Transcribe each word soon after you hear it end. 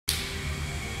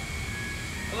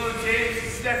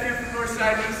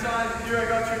Northside Nissan. Here I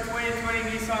got your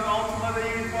 2020 Nissan Altima that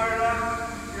you inquired on.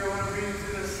 Here I want to bring you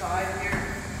to the side here.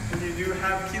 And you do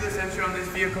have keyless entry on this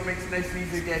vehicle, makes it nice and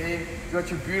easy to get in. You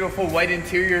got your beautiful white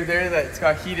interior there that's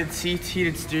got heated seats,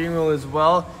 heated steering wheel as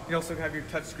well. You also have your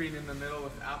touchscreen in the middle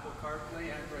with Apple CarPlay,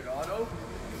 Android Auto.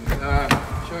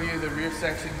 Show you the rear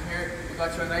section here. We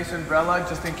got you a nice umbrella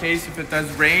just in case if it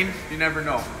does rain. You never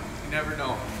know. You never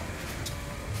know.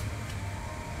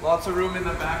 Lots of room in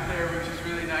the back there, which is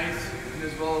really nice. And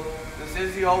as well, this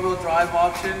is the all-wheel drive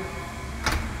option.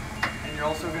 And you're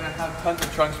also going to have tons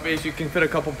of trunk space. You can fit a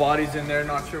couple bodies in there.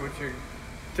 Not sure what you're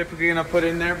typically going to put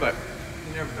in there, but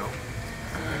you never know.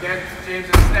 Again, James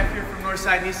and Steph here from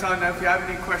Northside Nissan. Now, if you have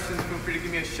any questions, feel free to give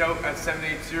me a shout at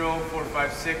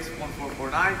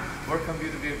 780-456-1449 or come view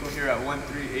the vehicle here at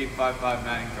 13855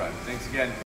 Manning Drive. Thanks again.